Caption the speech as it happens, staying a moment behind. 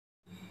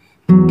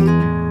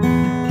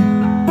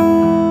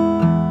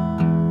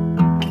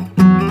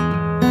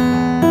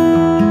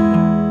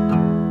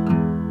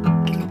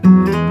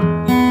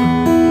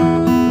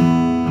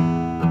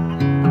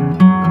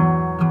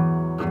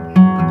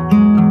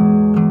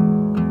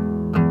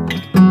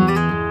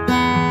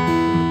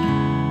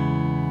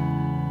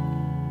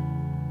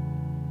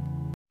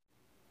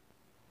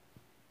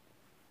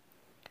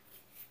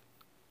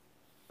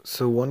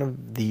So one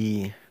of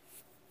the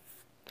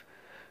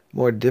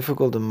more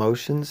difficult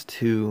emotions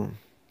to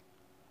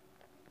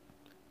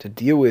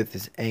deal with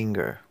is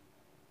anger.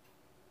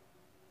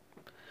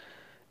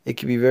 It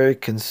can be very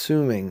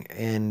consuming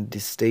and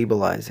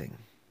destabilizing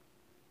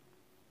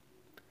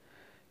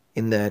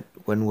in that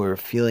when we're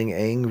feeling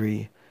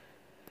angry,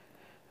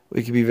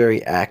 we can be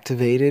very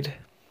activated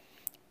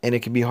and it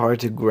can be hard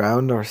to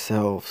ground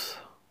ourselves.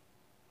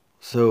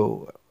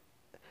 So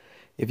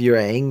if you're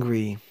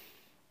angry,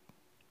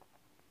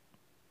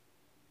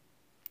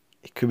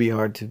 it could be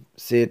hard to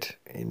sit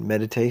in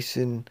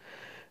meditation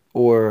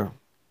or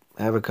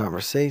have a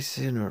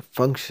conversation or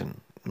function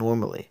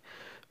normally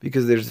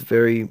because there's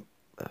very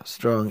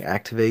strong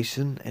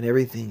activation and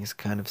everything is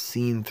kind of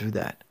seen through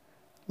that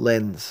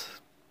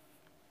lens,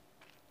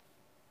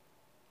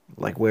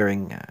 like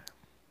wearing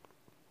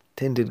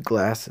tinted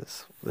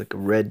glasses, like a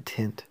red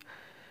tint.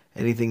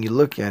 Anything you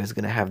look at is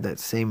going to have that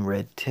same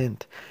red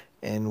tint.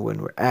 And when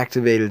we're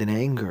activated in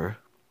anger,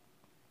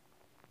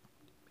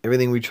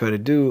 everything we try to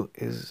do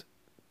is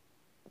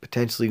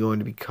potentially going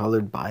to be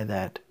colored by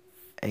that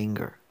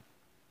anger.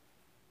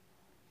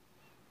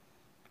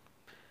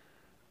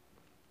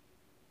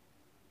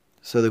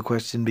 So the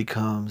question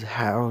becomes,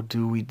 how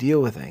do we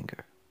deal with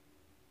anger?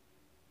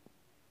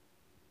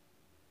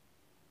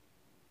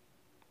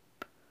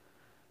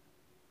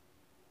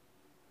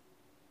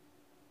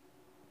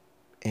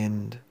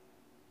 And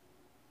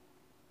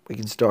we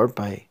can start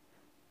by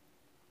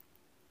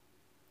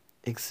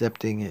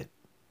accepting it.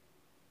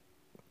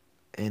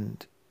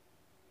 And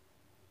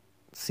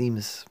it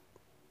seems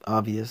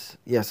obvious.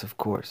 Yes, of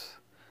course.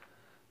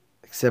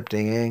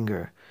 Accepting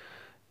anger.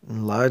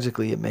 And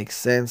logically, it makes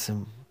sense.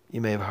 And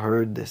you may have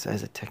heard this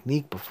as a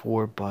technique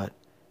before, but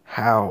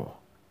how?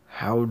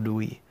 How do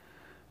we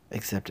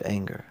accept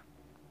anger?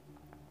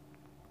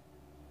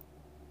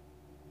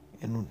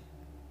 And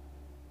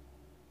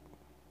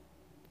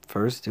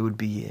first, it would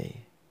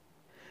be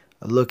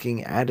a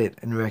looking at it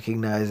and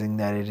recognizing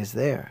that it is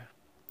there.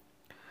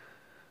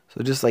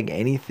 So just like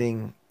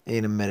anything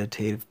in a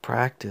meditative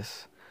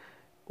practice,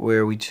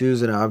 where we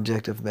choose an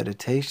object of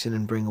meditation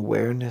and bring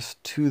awareness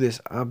to this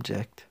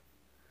object,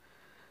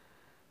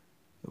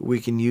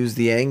 we can use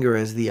the anger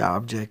as the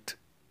object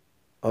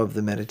of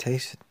the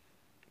meditation.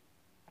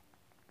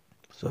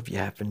 So if you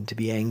happen to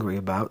be angry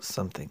about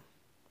something,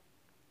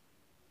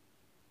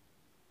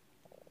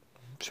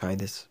 try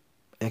this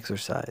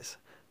exercise.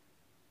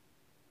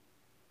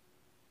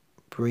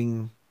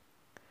 Bringing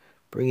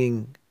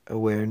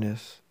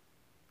awareness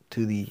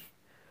to the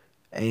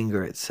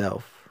anger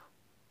itself.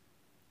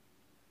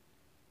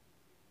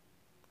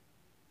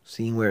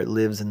 Seeing where it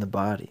lives in the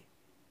body.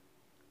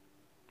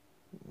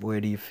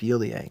 Where do you feel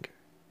the anger?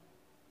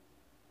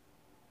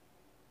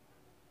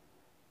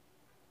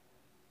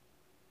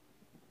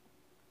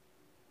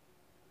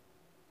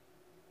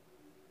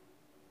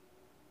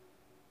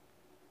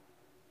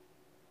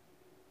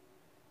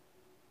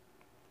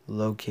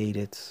 Locate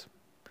its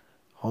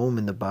home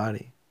in the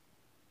body.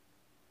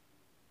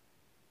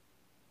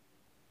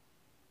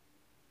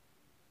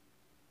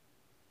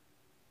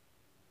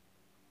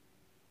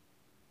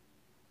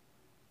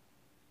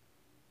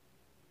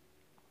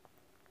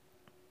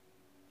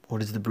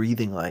 What is the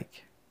breathing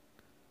like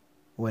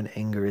when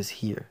anger is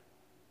here?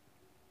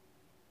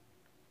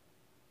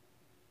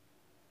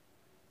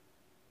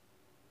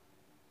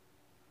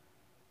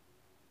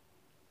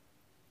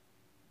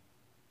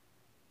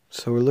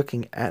 So we're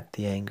looking at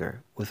the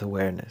anger with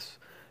awareness.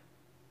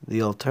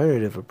 The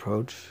alternative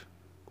approach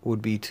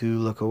would be to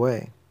look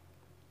away,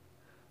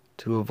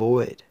 to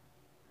avoid.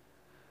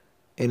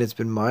 And it's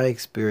been my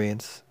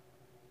experience,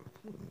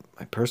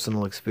 my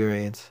personal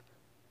experience,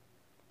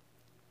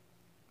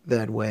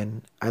 that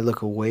when I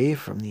look away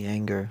from the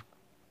anger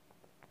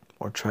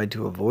or try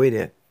to avoid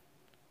it,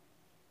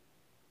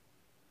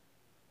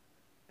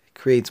 it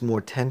creates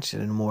more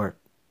tension and more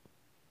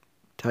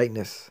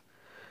tightness,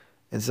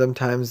 and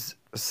sometimes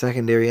a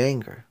secondary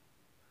anger.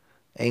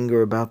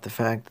 Anger about the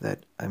fact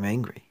that I'm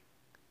angry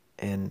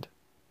and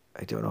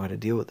I don't know how to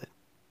deal with it.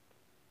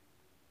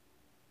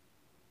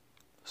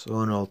 So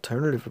an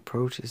alternative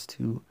approach is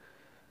to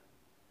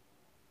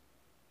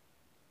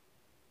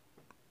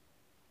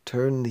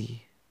turn the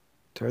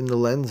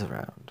lens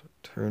around,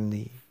 turn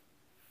the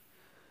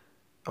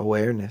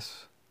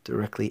awareness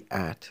directly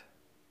at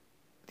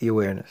the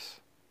awareness,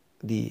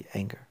 the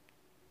anger.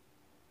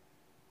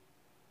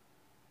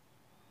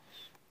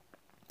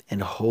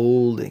 And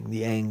holding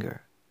the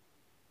anger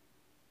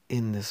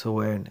in this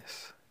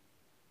awareness.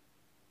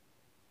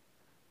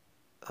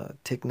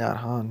 Thich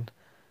Nhat Hanh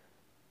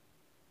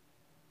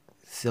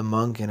is a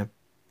monk and a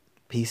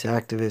peace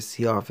activist.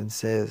 He often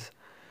says,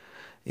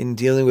 in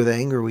dealing with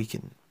anger, we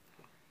can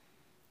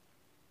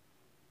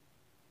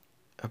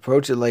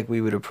approach it like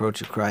we would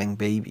approach a crying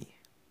baby.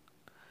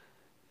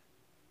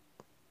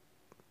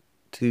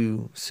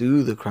 To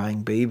soothe a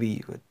crying baby,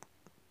 you would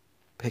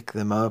pick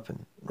them up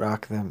and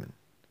rock them and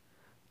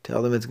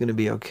tell them it's going to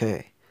be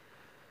okay.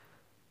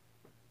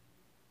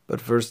 But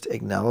first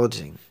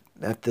acknowledging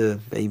that the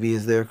baby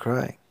is there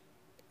crying.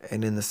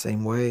 And in the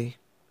same way,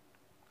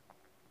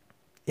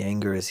 The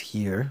anger is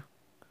here,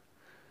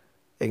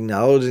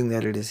 acknowledging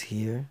that it is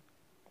here,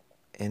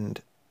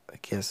 and I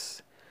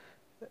guess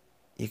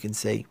you can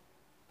say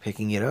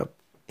picking it up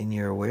in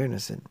your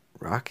awareness and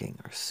rocking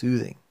or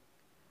soothing.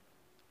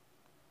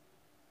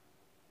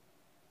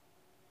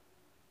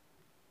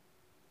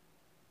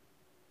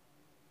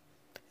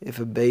 If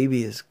a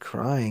baby is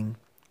crying,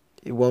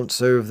 it won't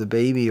serve the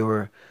baby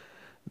or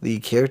the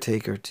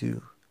caretaker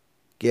to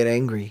get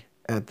angry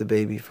at the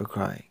baby for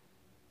crying.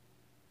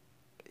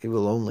 It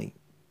will only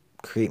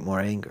create more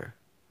anger.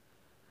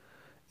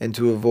 And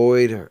to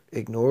avoid or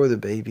ignore the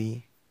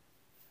baby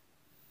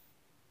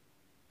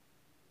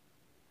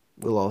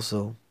will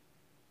also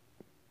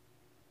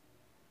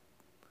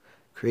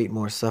create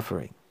more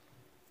suffering.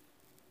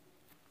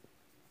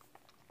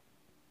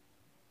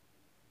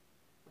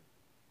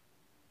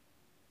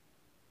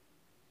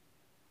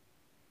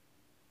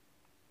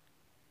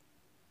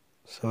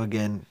 So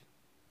again,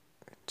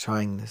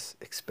 trying this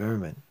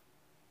experiment.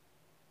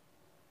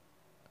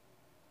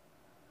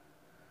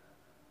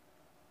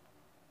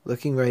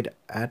 Looking right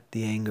at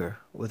the anger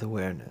with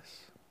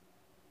awareness.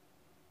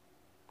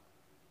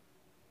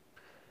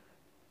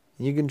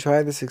 You can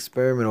try this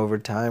experiment over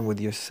time with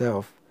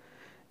yourself.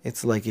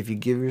 It's like if you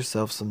give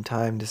yourself some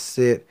time to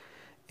sit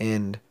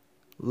and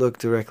look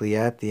directly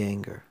at the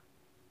anger,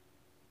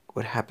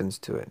 what happens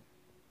to it?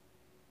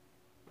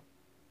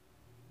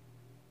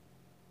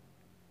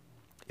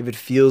 If it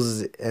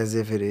feels as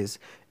if it is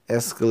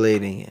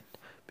escalating and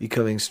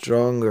becoming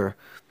stronger,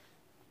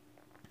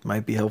 it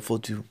might be helpful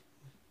to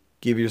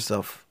give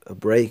yourself a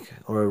break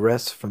or a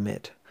rest from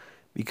it,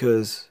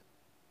 because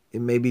it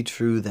may be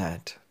true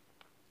that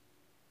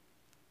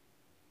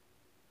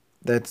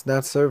that's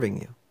not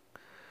serving you.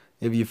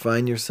 If you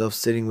find yourself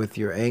sitting with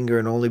your anger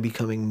and only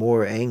becoming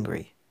more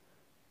angry,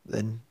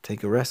 then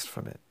take a rest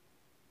from it.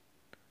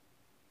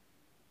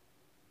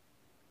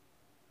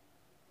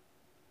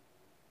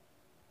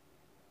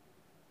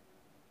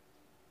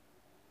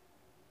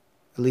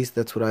 At least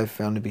that's what I've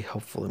found to be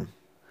helpful in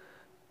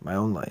my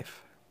own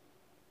life.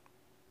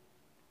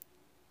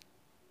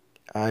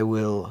 I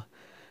will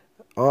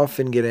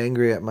often get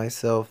angry at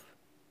myself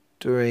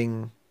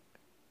during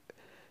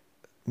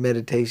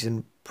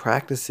meditation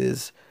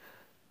practices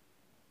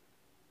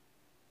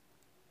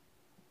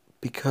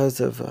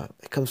because of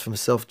it comes from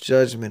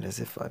self-judgment, as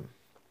if I'm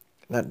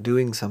not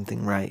doing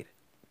something right.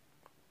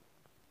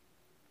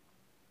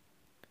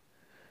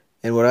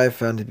 And what I've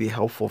found to be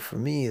helpful for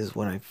me is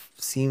when I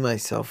see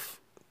myself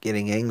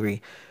getting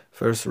angry,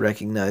 first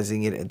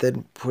recognizing it and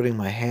then putting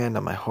my hand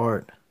on my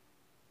heart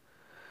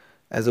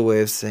as a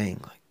way of saying,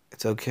 like,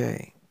 it's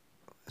okay.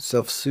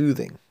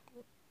 Self-soothing,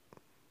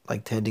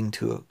 like tending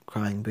to a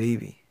crying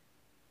baby.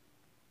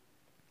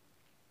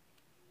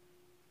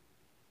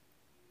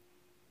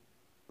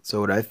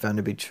 So what I've found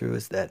to be true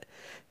is that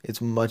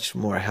it's much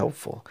more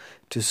helpful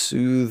to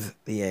soothe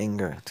the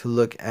anger, to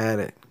look at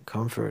it,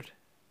 comfort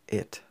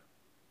it,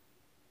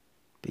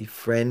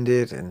 befriend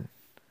it, and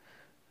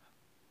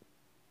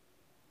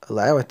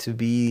allow it to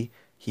be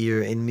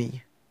here in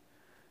me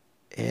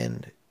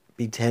and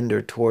be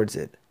tender towards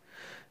it,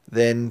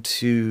 than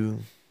to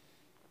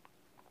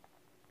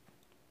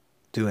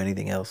do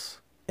anything else,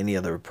 any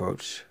other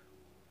approach.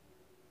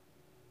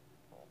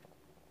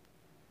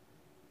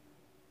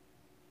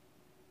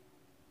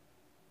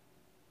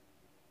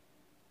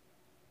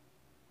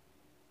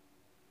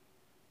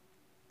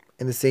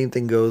 And the same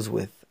thing goes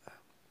with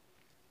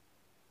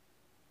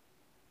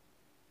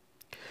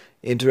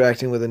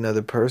interacting with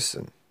another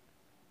person.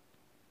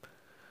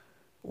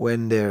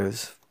 When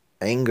there's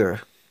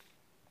anger,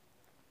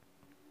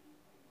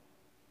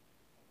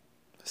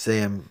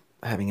 say I'm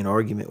having an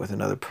argument with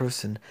another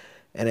person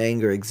and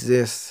anger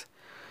exists,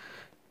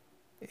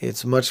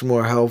 it's much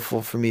more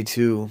helpful for me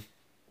to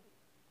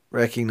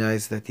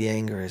recognize that the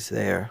anger is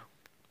there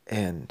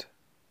and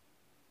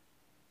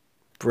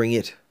bring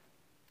it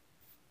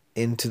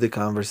into the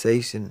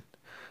conversation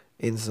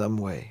in some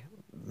way.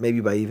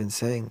 Maybe by even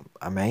saying,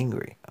 I'm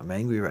angry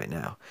right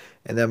now.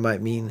 And that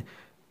might mean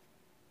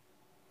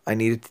I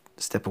need to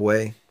step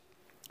away.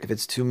 If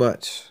it's too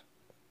much,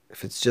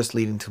 if it's just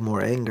leading to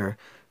more anger,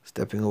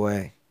 stepping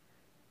away.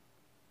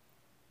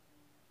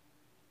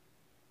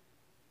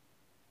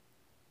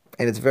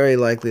 And it's very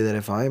likely that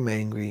if I'm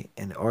angry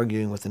and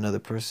arguing with another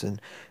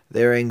person,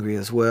 they're angry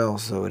as well,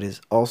 so it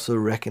is also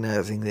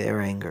recognizing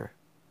their anger.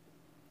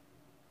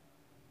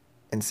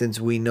 And since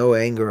we know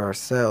anger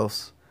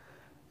ourselves,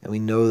 and we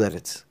know that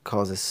it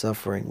causes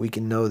suffering, we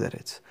can know that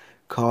it's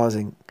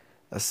causing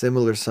a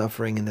similar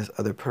suffering in this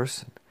other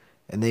person,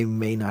 and they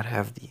may not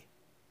have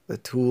the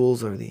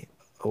tools or the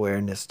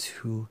awareness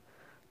to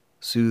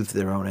soothe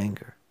their own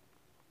anger.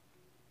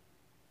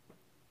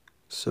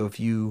 So if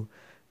you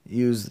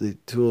use the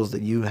tools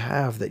that you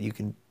have that you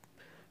can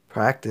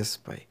practice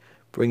by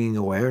bringing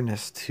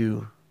awareness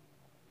to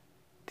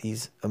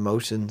these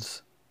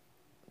emotions,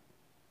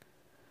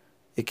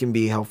 it can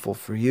be helpful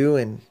for you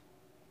and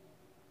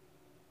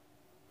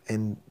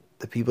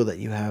the people that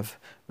you have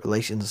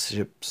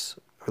relationships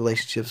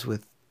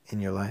with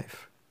in your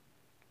life.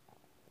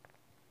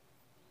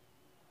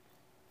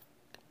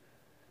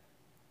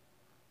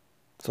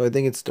 So I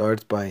think it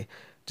starts by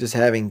just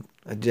having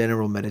a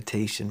general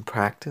meditation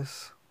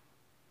practice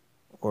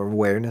or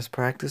awareness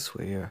practice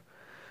where you're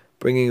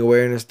bringing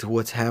awareness to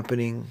what's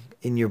happening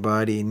in your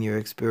body, in your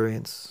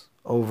experience,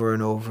 over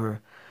and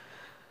over.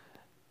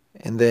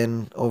 And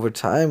then over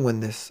time,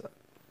 when this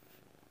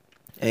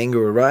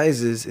anger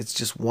arises, it's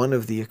just one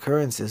of the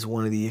occurrences,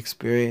 one of the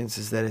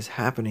experiences that is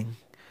happening.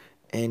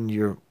 And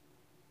you're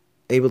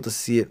able to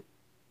see it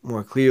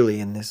more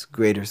clearly in this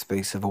greater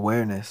space of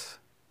awareness.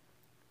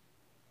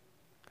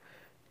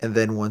 And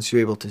then once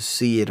you're able to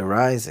see it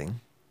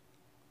arising,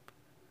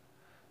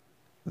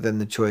 then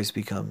the choice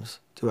becomes,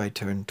 do I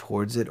turn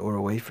towards it or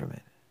away from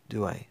it?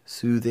 Do I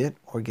soothe it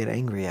or get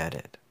angry at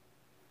it?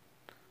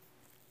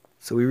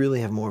 So we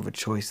really have more of a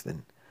choice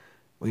than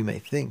we may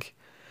think.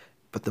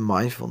 But the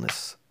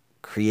mindfulness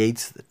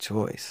creates the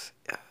choice.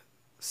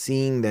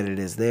 Seeing that it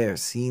is there,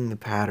 seeing the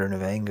pattern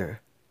of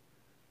anger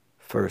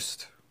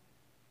first.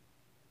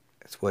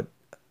 It's what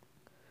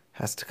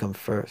has to come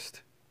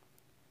first.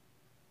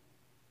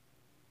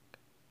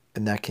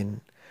 And that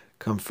can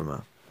come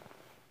from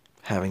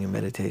having a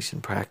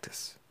meditation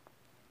practice.